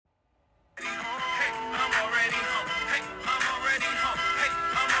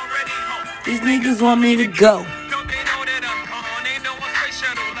These niggas want me to go.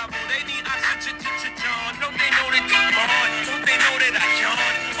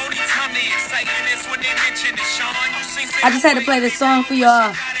 I just had to play this song for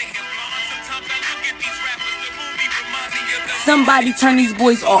y'all. Somebody turn these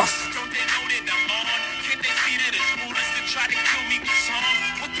boys off.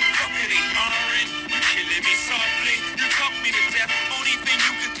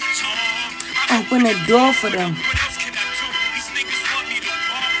 Open the door for them.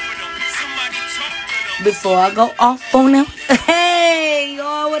 Before I go off on them. Hey,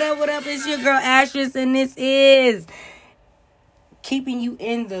 y'all, what up, what up? It's your girl Ashes, and this is Keeping You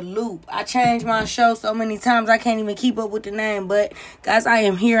in the Loop. I changed my show so many times I can't even keep up with the name. But, guys, I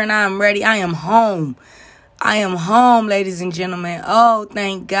am here and I am ready. I am home. I am home, ladies and gentlemen. Oh,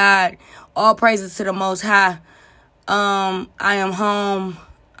 thank God. All praises to the Most High. I am home.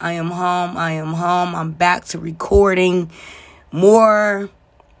 I am home. I am home. I'm back to recording more.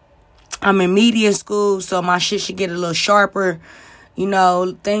 I'm in media school, so my shit should get a little sharper. You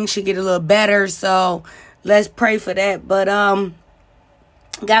know, things should get a little better. So let's pray for that. But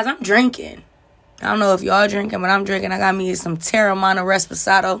guys, I'm drinking. I don't know if y'all drinking, but I'm drinking. I got me some Teremana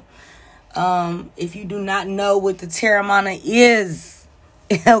Reposado. If you do not know what the Teremana is,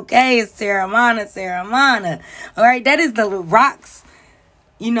 okay, it's Teremana. All right, that is the rocks.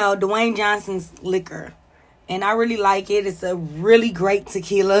 You know, Dwayne Johnson's liquor. And I really like it. It's a really great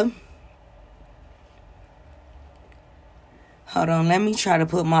tequila. Hold on, let me try to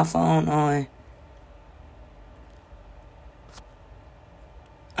put my phone on.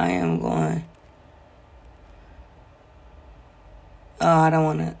 I am going. Oh, I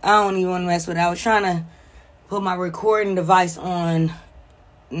don't even want to mess with it. I was trying to put my recording device on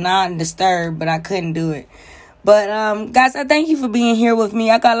not disturb, but I couldn't do it. But, guys, I thank you for being here with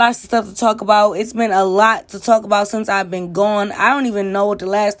me. I got lots of stuff to talk about. It's been a lot to talk about since I've been gone. I don't even know what the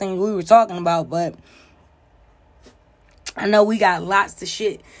last thing we were talking about, but I know we got lots of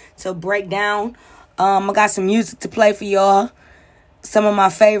shit to break down. I got some music to play for y'all. Some of my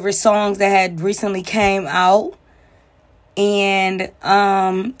favorite songs that had recently came out. And,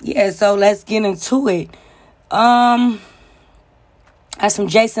 yeah, so let's get into it. I have some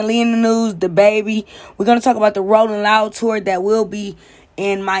Jason Lee in the news, the baby. We're going to talk about the Rolling Loud tour that will be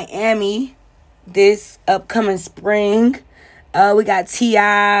in Miami this upcoming spring. We got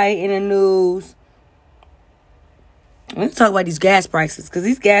T.I. in the news. We're going to talk about these gas prices, because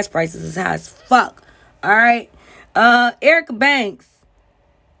these gas prices is high as fuck. All right. Erica Banks.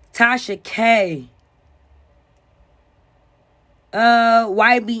 Tasha K.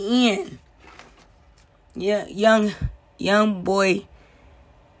 YBN. Yeah, young boy.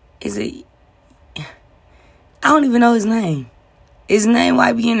 Is it? I don't even know his name. His name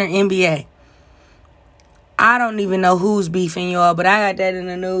YBN or NBA? I don't even know who's beefing, y'all, but I got that in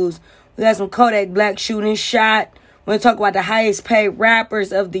the news. We got some Kodak Black shooting shot. We're going to talk about the highest paid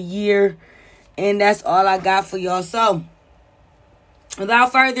rappers of the year. And that's all I got for y'all. So,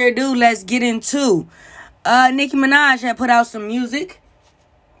 without further ado, let's get into Nicki Minaj had put out some music.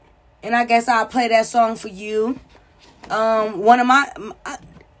 And I guess I'll play that song for you. One of my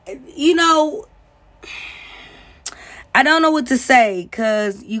you know, I don't know what to say,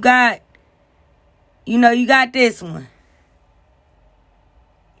 because you got this one.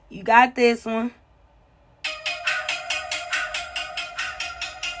 You got this one.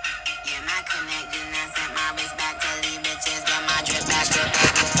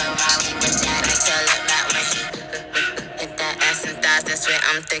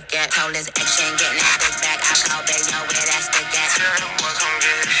 I'm thick at told his ex ain't getting that big back. I call baby, know where that stick at. Tell them boys gon'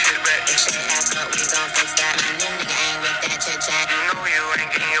 get his shit back. If shit ass up, we gon' fix that. My new nigga ain't with that chit chat. You know you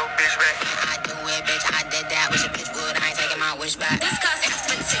ain't getting your bitch back. I do it, bitch. I did that. Wish a bitch would. I ain't taking my wish back. This cause F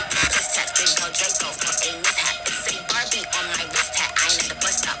for tick. This text big go Draco for a mishap. Say Barbie on my wrist hat. I ain't at the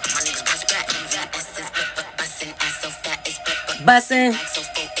bus stop. My niggas bust back. That ass is bustin'. Ass so fat is bustin'.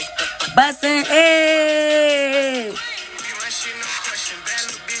 Bustin'. Hey.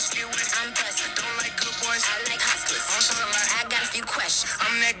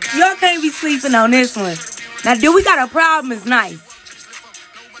 Y'all can't be sleeping on this one. Now, do we got a problem? It's nice.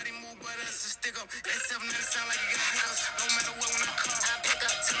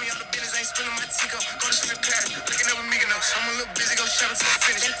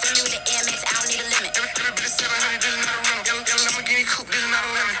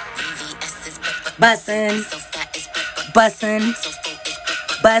 Bussin'. Bussin'.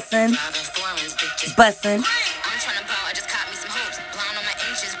 Bussin'. Bussin'.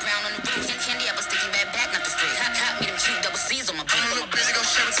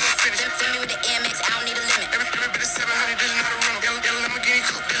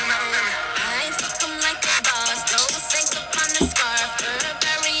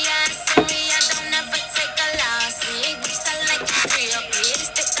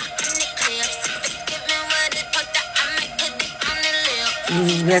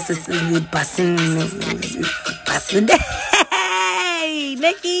 Yes, it's busting. Busting. Hey,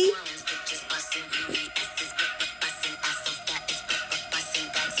 Nikki.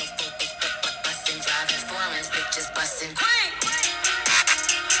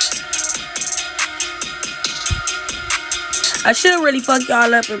 I should really fuck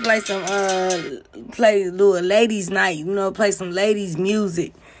y'all up and do a ladies' night, play some ladies'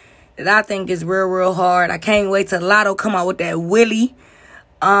 music that I think is real hard. I can't wait till Lotto come out with that Willie.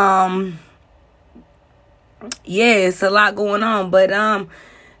 Yeah, it's a lot going on, but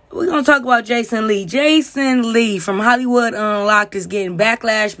we're gonna talk about Jason Lee. Jason Lee from Hollywood Unlocked is getting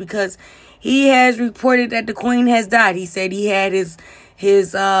backlash because he has reported that the Queen has died. He said he had his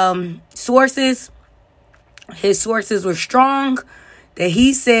sources. His sources were strong that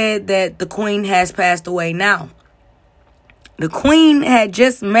he said that the Queen has passed away. Now, the Queen had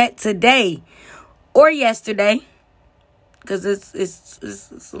just met today or yesterday, because it's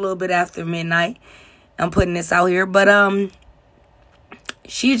a little bit after midnight. I'm putting this out here, but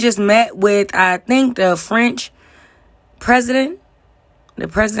she just met with, I think, the French president, the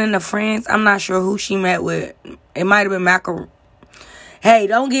president of France. I'm not sure who she met with. It might have been Macron. Hey,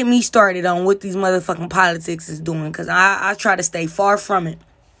 don't get me started on what these motherfucking politics is doing, because I try to stay far from it.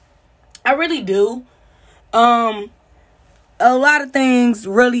 I really do. A lot of things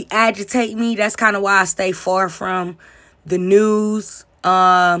really agitate me. That's kind of why I stay far from the news.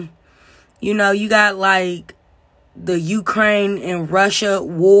 You got like the Ukraine and Russia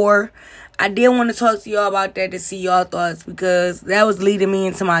war. I did want to talk to y'all about that to see y'all thoughts, because that was leading me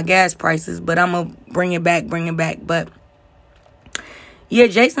into my gas prices, but I'm going to bring it back. But yeah,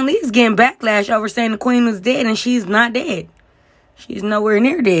 Jason Lee is getting backlash over saying the Queen was dead, and she's not dead. She's nowhere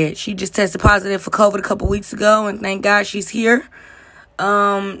near dead. She just tested positive for COVID a couple weeks ago, and thank God she's here.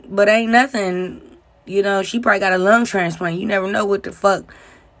 But ain't nothing, she probably got a lung transplant. You never know what the fuck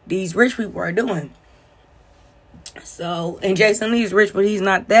these rich people are doing. So, and Jason Lee's rich, but he's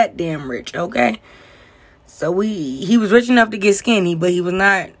not that damn rich, okay? So he was rich enough to get skinny, but he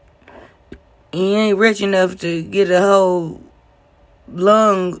ain't rich enough to get a whole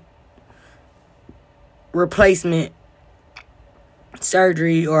lung replacement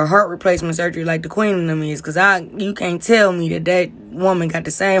surgery or heart replacement surgery like the Queen of them is, because you can't tell me that woman got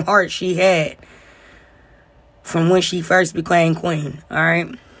the same heart she had from when she first became queen. All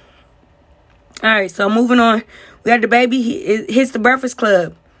right, so moving on, we got the baby. He hits the Breakfast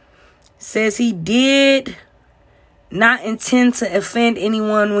Club, says he did not intend to offend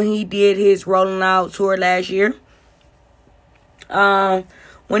anyone when he did his Rolling Out tour last year.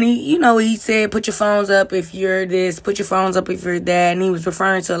 When he said, put your phones up if you're this, put your phones up if you're that, and he was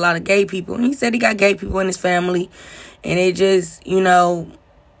referring to a lot of gay people. And he said he got gay people in his family, and it just,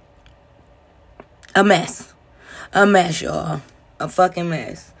 a mess, y'all, a fucking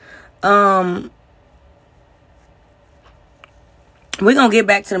mess. We're gonna get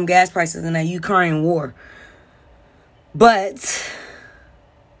back to them gas prices and that Ukraine war, but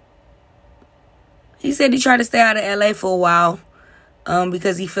he said he tried to stay out of LA for a while.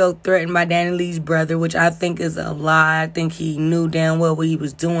 Because he felt threatened by Danny Lee's brother, which I think is a lie. I think he knew damn well what he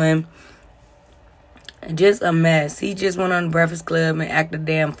was doing. Just a mess. He just went on the Breakfast Club and acted a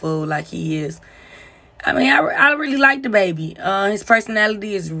damn fool like he is. I mean, I really like the baby. His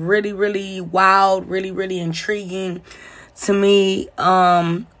personality is really, really wild, really, really intriguing to me.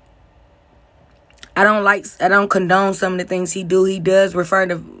 I don't condone some of the things he do. He does refer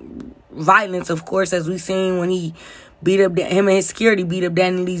to violence, of course, as we've seen when him and his security beat up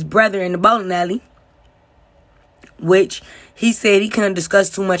Danny Lee's brother in the bowling alley, which he said he couldn't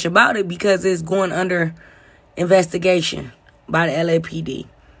discuss too much about it because it's going under investigation by the LAPD.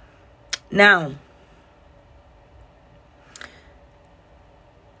 Now,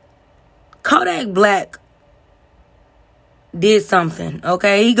 Kodak Black did something,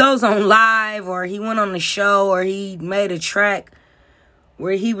 okay? He goes on live, or he went on the show, or he made a track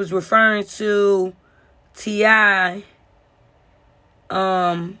where he was referring to T.I.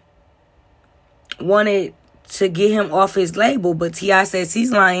 wanted to get him off his label, but T.I. says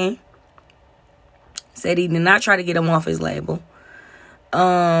he's lying. Said he did not try to get him off his label.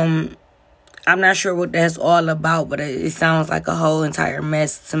 I'm not sure what that's all about, but it sounds like a whole entire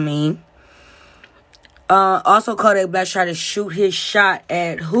mess to me. Also, Kodak Black tried to shoot his shot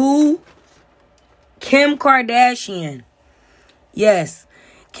at who? Kim Kardashian. Yes.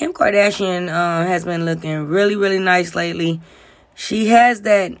 Kim Kardashian has been looking really, really nice lately. She has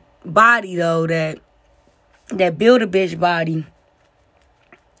that body, though, that Build-A-Bitch body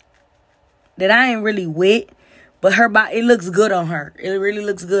that I ain't really with, but her body, it looks good on her. It really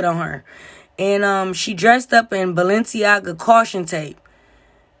looks good on her. And she dressed up in Balenciaga caution tape.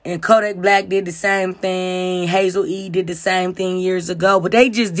 And Kodak Black did the same thing. Hazel E did the same thing years ago. But they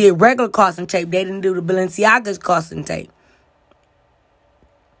just did regular caution tape. They didn't do the Balenciaga's caution tape.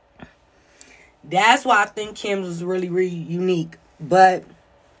 That's why I think Kim's was really, really unique. But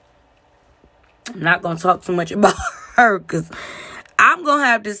I'm not going to talk too much about her, because I'm going to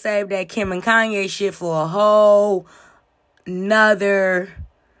have to save that Kim and Kanye shit for a whole nother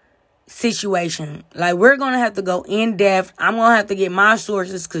situation. Like, we're going to have to go in depth. I'm going to have to get my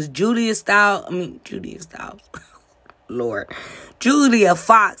sources, because Julia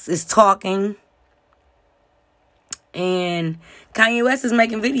Fox is talking, and Kanye West is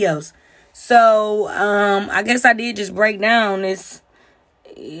making videos. So, I guess I did just break down this,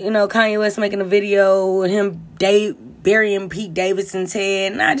 Kanye West making a video with him burying Pete Davidson's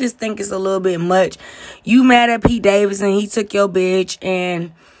head. And I just think it's a little bit much. You mad at Pete Davidson, he took your bitch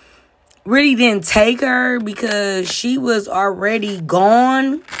and really didn't take her because she was already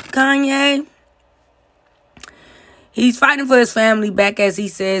gone, Kanye. He's fighting for his family back as he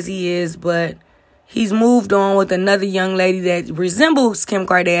says he is, but he's moved on with another young lady that resembles Kim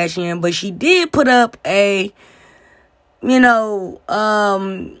Kardashian, but she did put up a, 5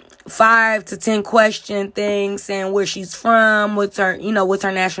 to 10 question thing saying where she's from, what's her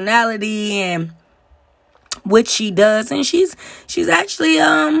nationality, and what she does. And she's actually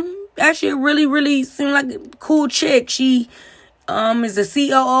really, really seemed like a cool chick. She is the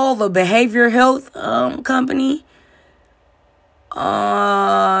COO of a behavioral health company.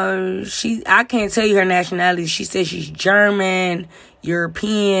 I can't tell you her nationality. She says she's German,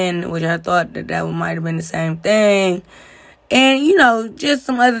 European, which I thought that might have been the same thing. And, just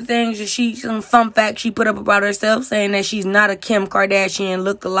some other things some fun facts she put up about herself, saying that she's not a Kim Kardashian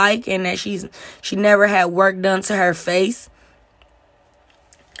look-alike, and that she never had work done to her face.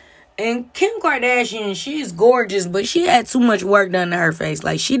 And Kim Kardashian, she is gorgeous, but she had too much work done to her face.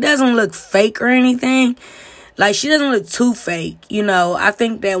 Like, she doesn't look fake or anything. Like, she doesn't look too fake. I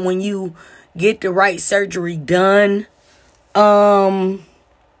think that when you get the right surgery done, you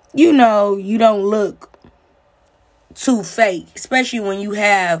don't look too fake. Especially when you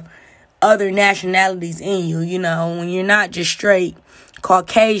have other nationalities in you, when you're not just straight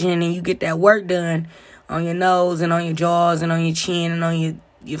Caucasian and you get that work done on your nose and on your jaws and on your chin and on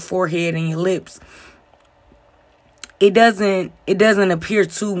your forehead and your lips. It doesn't appear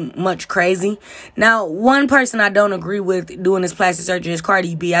too much crazy. Now, one person I don't agree with doing this plastic surgery is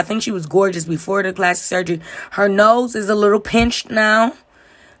Cardi B. I think she was gorgeous before the plastic surgery. Her nose is a little pinched now.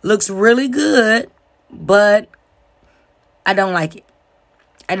 Looks really good, but I don't like it.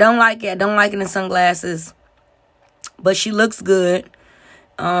 I don't like it in the sunglasses. But she looks good.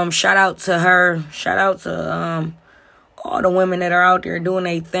 Shout out to her. Shout out to all the women that are out there doing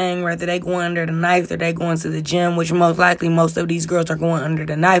a thing, whether they going under the knife or they going to the gym, which most likely most of these girls are going under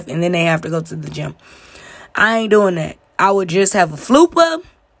the knife, and then they have to go to the gym. I ain't doing that. I would just have a FLUPA.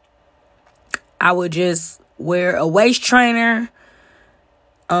 I would just wear a waist trainer.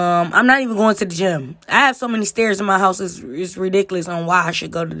 I'm not even going to the gym. I have so many stairs in my house, it's ridiculous on why I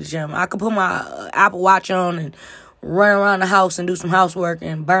should go to the gym. I could put my Apple Watch on and run around the house and do some housework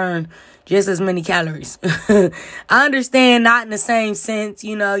and burn just as many calories. I understand not in the same sense,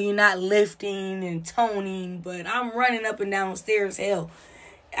 you're not lifting and toning, but I'm running up and down stairs. Hell,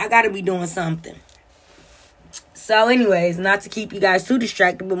 I gotta be doing something. So anyways, not to keep you guys too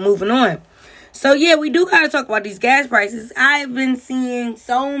distracted, but moving on. So yeah, we do gotta talk about these gas prices. I've been seeing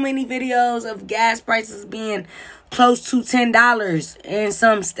so many videos of gas prices being close to $10 in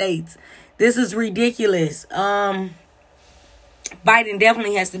some states. This is ridiculous. Biden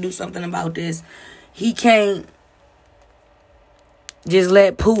definitely has to do something about this. He can't just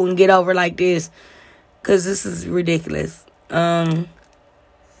let Putin get over like this, because this is ridiculous.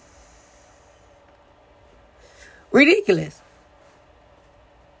 Ridiculous.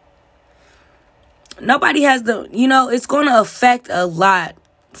 Nobody has it's going to affect a lot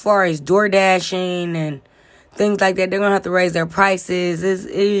as far as door dashing and things like that. They're going to have to raise their prices. It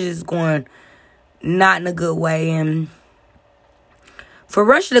is just going not in a good way. And for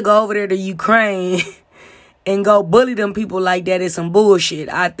Russia to go over there to Ukraine and go bully them people like that is some bullshit,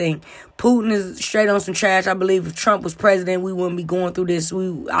 I think. Putin is straight on some trash. I believe if Trump was president, we wouldn't be going through this.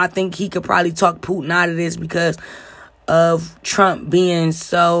 I think he could probably talk Putin out of this because of Trump being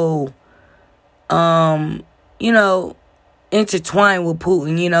so intertwined with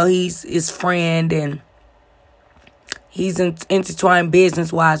Putin. He's his friend and he's intertwined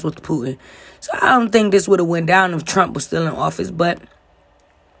business-wise with Putin. So I don't think this would have went down if Trump was still in office, but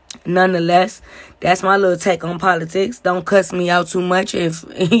nonetheless, that's my little take on politics. Don't cuss me out too much if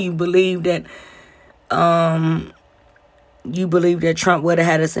you believe that you believe that Trump would have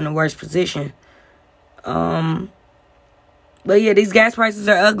had us in a worse position. But yeah, these gas prices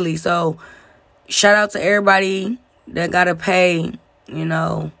are ugly. So shout out to everybody that gotta pay,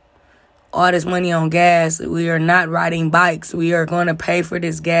 all this money on gas. We are not riding bikes. We are going to pay for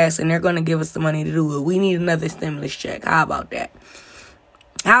this gas, and they're going to give us the money to do it. We need another stimulus check. How about that?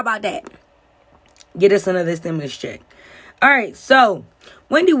 Get us another stimulus check. All right, so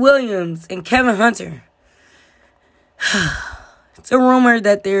Wendy Williams and Kevin Hunter. It's a rumor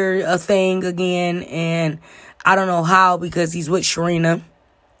that they're a thing again, and I don't know how, because he's with Sharina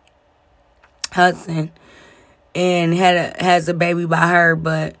Hudson and has a baby by her,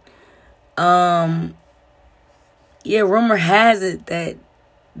 but rumor has it that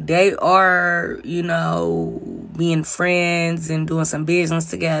they are, being friends and doing some business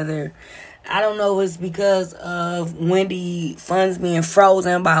together. I don't know if it's because of Wendy funds being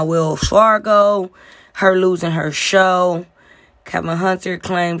frozen by Wells Fargo, her losing her show. Kevin Hunter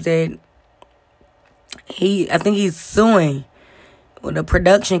claims that I think he's suing with the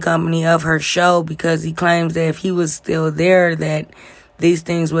production company of her show, because he claims that if he was still there, that these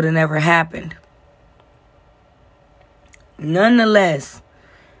things would have never happened. Nonetheless,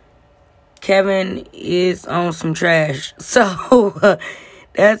 Kevin is on some trash. So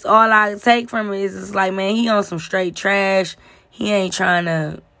that's all I take from it. Is it's like, man, he on some straight trash. He ain't trying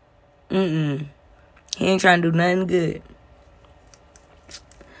to He ain't trying to do nothing good.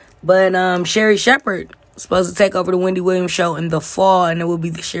 But Sherri Shepherd is supposed to take over the Wendy Williams show in the fall, and it will be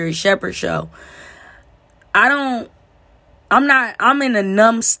the Sherri Shepherd show. I'm in a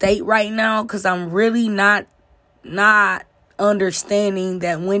numb state right now, because I'm really not understanding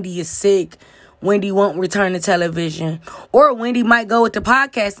that Wendy is sick. Wendy won't return to television. Or Wendy might go with the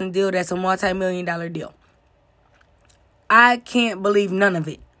podcasting deal that's a multi-million-dollar deal. I can't believe none of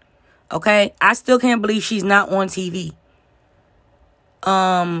it. Okay? I still can't believe she's not on TV.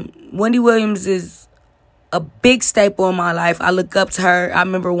 Wendy Williams is a big staple in my life. I look up to her. I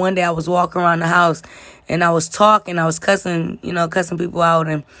remember one day I was walking around the house and I was talking. I was cussing people out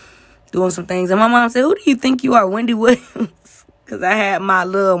and doing some things. And my mom said, "Who do you think you are, Wendy Williams?" Because I had my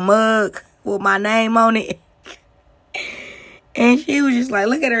little mug with my name on it. And she was just like,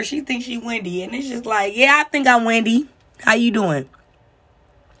 look at her. She thinks she Wendy. And it's just like, yeah, I think I'm Wendy. How you doing?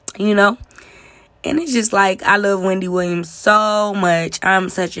 And it's just like, I love Wendy Williams so much. I'm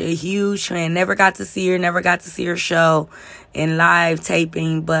such a huge fan. Never got to see her show in live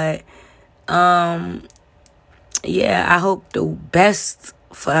taping. But, I hope the best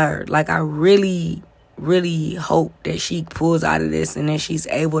for her. Like, I really, really hope that she pulls out of this and that she's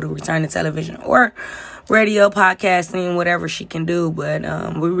able to return to television or radio, podcasting, whatever she can do. But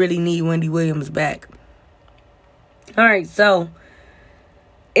we really need Wendy Williams back. All right, so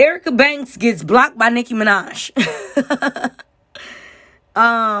Erica Banks gets blocked by Nicki Minaj.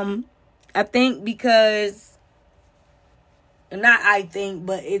 I think because,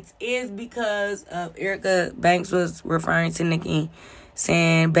 but it is because of Erica Banks was referring to Nicki,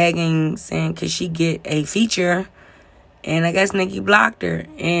 saying, could she get a feature? And I guess Nicki blocked her.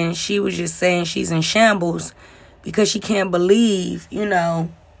 And she was just saying she's in shambles because she can't believe,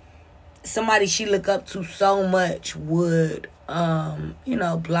 somebody she look up to so much would,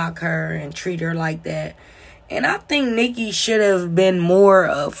 block her and treat her like that. And I think Nicki should have been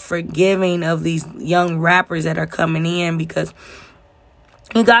more forgiving of these young rappers that are coming in, because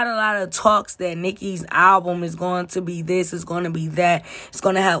you got a lot of talks that Nicki's album is going to be this, is going to be that. It's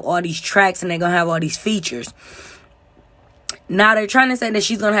going to have all these tracks and they're going to have all these features. Now they're trying to say that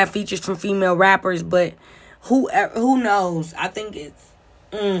she's going to have features from female rappers, but who knows? I think it's...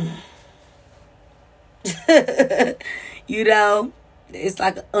 it's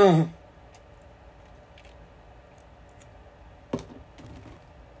like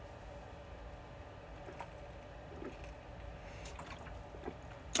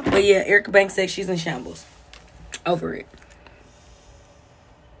But yeah, Erica Banks says she's in shambles over it.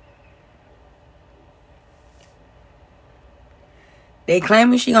 They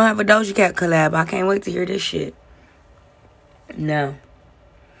claiming she gonna have a Doja Cat collab. I can't wait to hear this shit. No.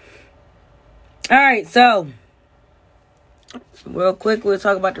 Alright, so real quick, we'll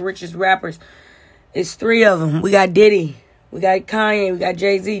talk about the richest rappers. It's 3 of them. We got Diddy, we got Kanye, we got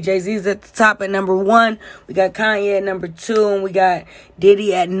Jay-Z. Jay-Z's at the top at number 1. We got Kanye at number 2, and we got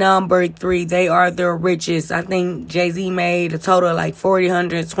Diddy at number 3. They are the richest. I think Jay-Z made a total of like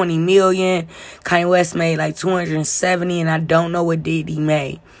 $420 million. Kanye West made like $270, and I don't know what Diddy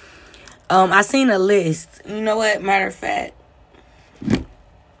made. I seen a list. You know what? Matter of fact,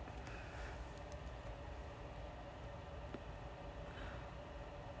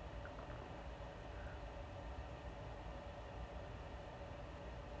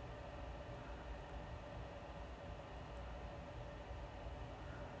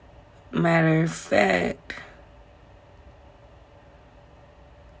 Matter of fact,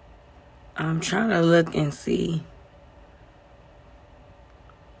 I'm trying to look and see.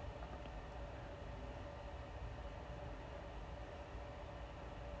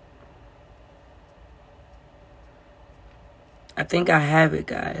 I think I have it,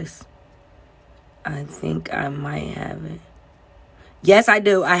 guys. I think I might have it. Yes, I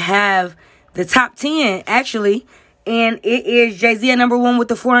do. I have the top 10, actually. And it is Jay-Z at number 1 with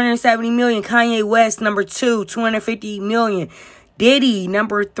the 470 million. Kanye West, number 2, 250 million. Diddy,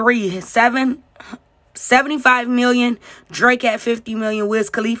 number 3, 75 million. Drake at 50 million.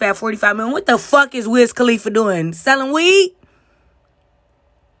 Wiz Khalifa at 45 million. What the fuck is Wiz Khalifa doing? Selling weed?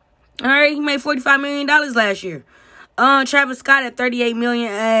 Alright, he made $45 million last year. Travis Scott at 38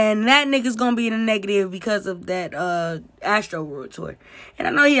 million, and that nigga's gonna be in the negative because of that Astro World tour. And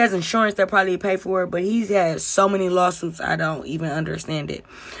I know he has insurance that probably pay for it, but he's had so many lawsuits I don't even understand it.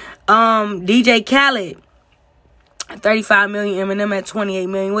 DJ Khaled at 35 million, Eminem at 28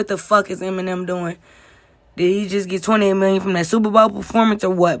 million. What the fuck is Eminem doing? Did he just get 28 million from that Super Bowl performance or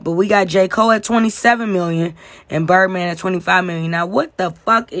what? But we got J. Cole at 27 million and Birdman at 25 million. Now, what the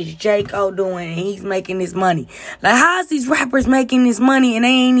fuck is J. Cole doing and he's making this money? Like, how is these rappers making this money and they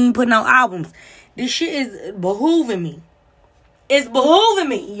ain't even putting out albums? This shit is behooving me. It's behooving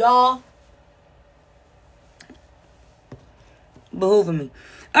me, y'all. Behooving me.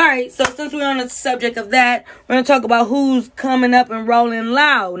 Alright, so since we're on the subject of that, we're going to talk about who's coming up and rolling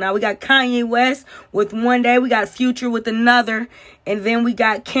loud. Now, we got Kanye West with One Day. We got Future with Another. And then we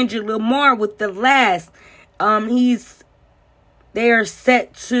got Kendrick Lamar with The Last. They are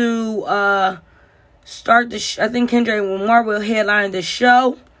set to start the I think Kendrick Lamar will headline the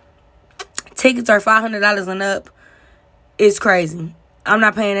show. Tickets are $500 and up. It's crazy. I'm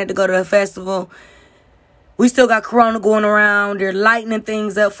not paying that to go to a festival. We still got Corona going around. They're lightening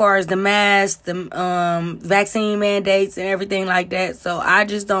things up as far as the masks, the vaccine mandates, and everything like that. So I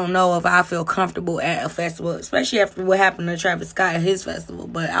just don't know if I feel comfortable at a festival, especially after what happened to Travis Scott at his festival.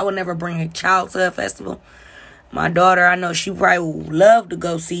 But I would never bring a child to a festival. My daughter, I know she probably would love to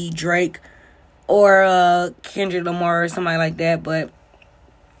go see Drake or Kendrick Lamar or somebody like that. But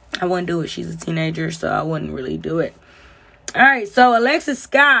I wouldn't do it. She's a teenager, so I wouldn't really do it. All right, so Alexis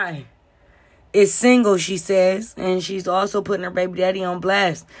Sky is single, she says, and she's also putting her baby daddy on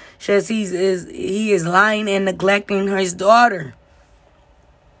blast. She says he is lying and neglecting his daughter.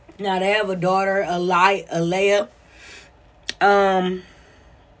 Now they have a daughter, Alea. Damn,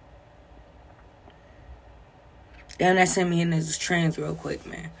 that sent me into this trance real quick,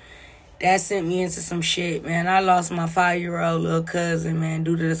 man. That sent me into some shit, man. I lost my 5-year-old little cousin, man,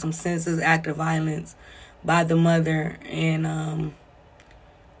 due to some senseless act of violence by the mother, and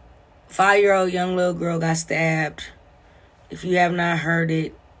 5-year-old young little girl got stabbed. If you have not heard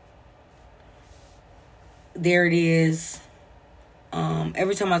it, there it is.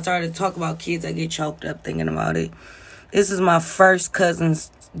 Every time I start to talk about kids, I get choked up thinking about it. This is my first cousin's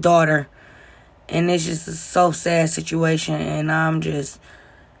daughter, and it's just a so sad situation. And I'm just,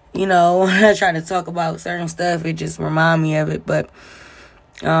 when I try to talk about certain stuff, it just reminds me of it. But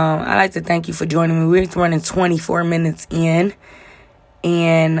I'd like to thank you for joining me. We're running 24 minutes in.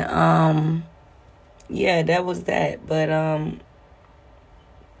 And, yeah, that was that. But,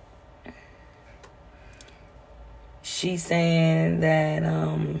 she's saying that,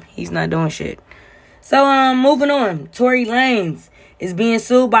 he's not doing shit. So, moving on. Tory Lanez is being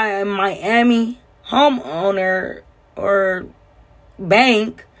sued by a Miami homeowner or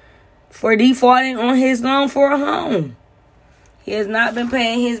bank for defaulting on his loan for a home. He has not been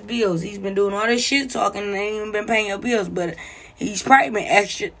paying his bills. He's been doing all this shit talking and ain't even been paying your bills, but he's probably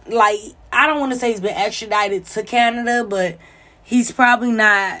been I don't want to say he's been extradited to Canada, but he's probably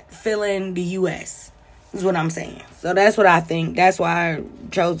not feeling the U.S. is what I'm saying. So that's what I think. That's why I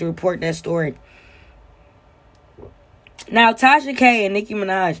chose to report that story. Now, Tasha K and Nicki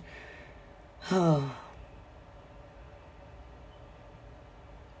Minaj. Oh.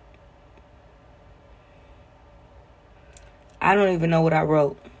 I don't even know what I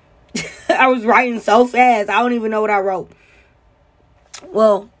wrote. I was writing so fast. I don't even know what I wrote.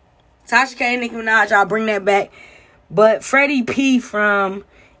 Well, Tasha K and Nicki Minaj, I'll bring that back. But Freddie P from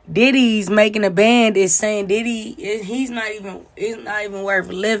Diddy's Making a Band is saying Diddy, it's not even worth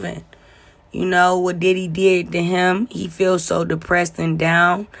living. You know what Diddy did to him. He feels so depressed and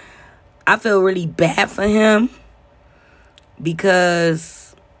down. I feel really bad for him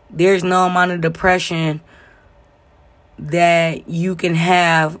because there's no amount of depression that you can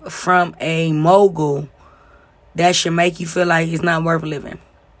have from a mogul that should make you feel like it's not worth living.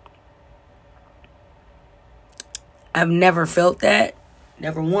 I've never felt that.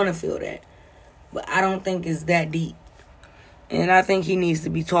 never want to feel that. But I don't think it's that deep. And I think he needs to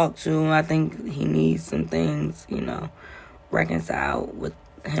be talked to. I think he needs some things, reconciled with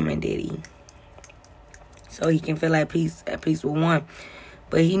him and Diddy. So he can feel at peace with one.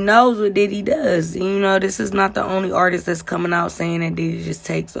 But he knows what Diddy does. This is not the only artist that's coming out saying that Diddy just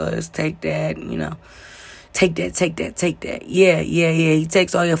takes us, take that, Take that. Yeah. He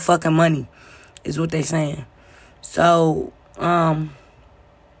takes all your fucking money, is what they saying. So,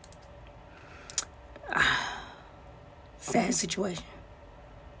 sad situation.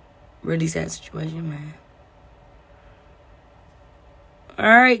 Really sad situation, man. All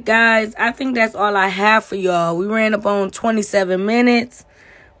right, guys. I think that's all I have for y'all. We ran up on 27 minutes.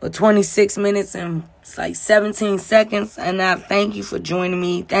 Or 26 minutes and it's like 17 seconds. And I thank you for joining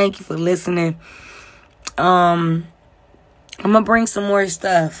me. Thank you for listening. I'm going to bring some more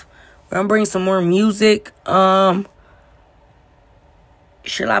stuff. We're going to bring some more music. Should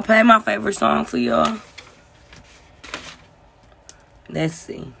I play my favorite song for y'all? Let's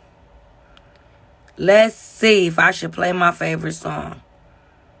see. Let's see if I should play my favorite song.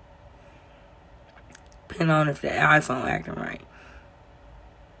 Depending on if the iPhone acting right.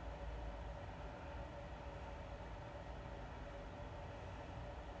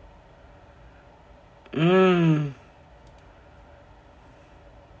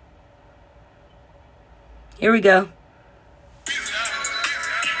 Here we go.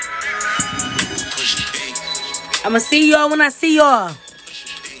 I'ma see y'all when I see y'all.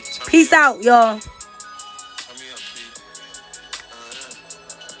 Peace out, y'all.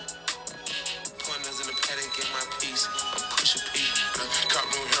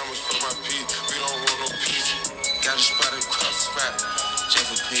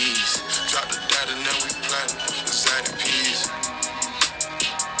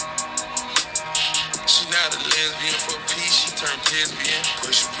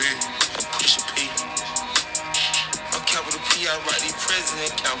 I write these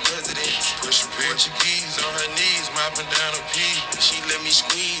president, count presidents. Push Portuguese on her knees, mopping down a pee. She let me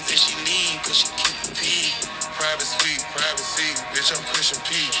squeeze and she leave, cause she keep a pee. Private suite, privacy, bitch, I'm pushing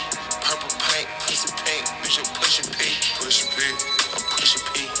P. Purple paint, pussy pink, bitch, I'm pushing P. Pushing P, I'm pushing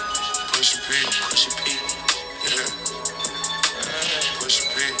P. Pushing P, I'm pushing P. Yeah.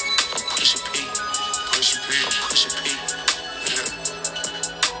 Pushing P, I'm pushing P. Pushing P, I'm pushing P. Yeah.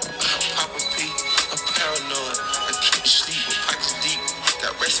 I'm popping P, I'm paranoid. I keep sleep with pockets deep.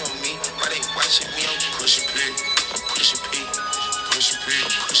 Got rest on me, why they watching me? I'm pushing P, I'm pushing P. Pushing P,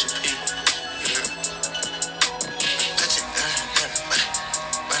 I'm pushing P. Yeah.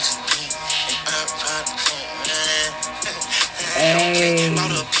 Hey.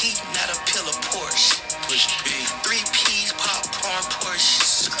 Bought a P, not a pill of Porsche. Push P. 3 P's, popcorn, Porsche.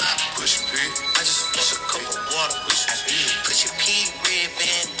 Push P. I just flushed a cup of water. Push P. Push your P, red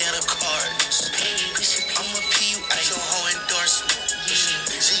bandana cards. I'm a P, you out your whole endorsement.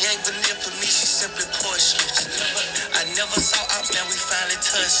 She ain't vanilla for me, she simply portion. I never saw ops, now we finally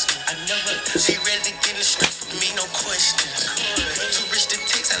touched. She ready to get in the street for me, no question. Too rich to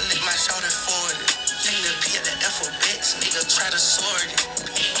text, I let my shoulder forward. Take the P at the alphabets, nigga try to sort it.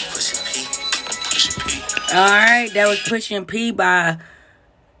 I'm pushing P, I'm pushing P. Alright, that was Pushing P by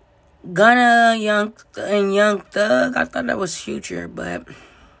Gunna Young Thug. I thought that was Future, but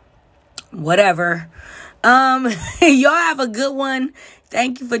whatever. Y'all have a good one.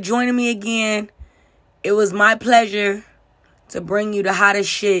 Thank you for joining me again. It was my pleasure to bring you the hottest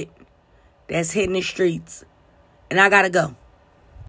shit that's hitting the streets. And I gotta go.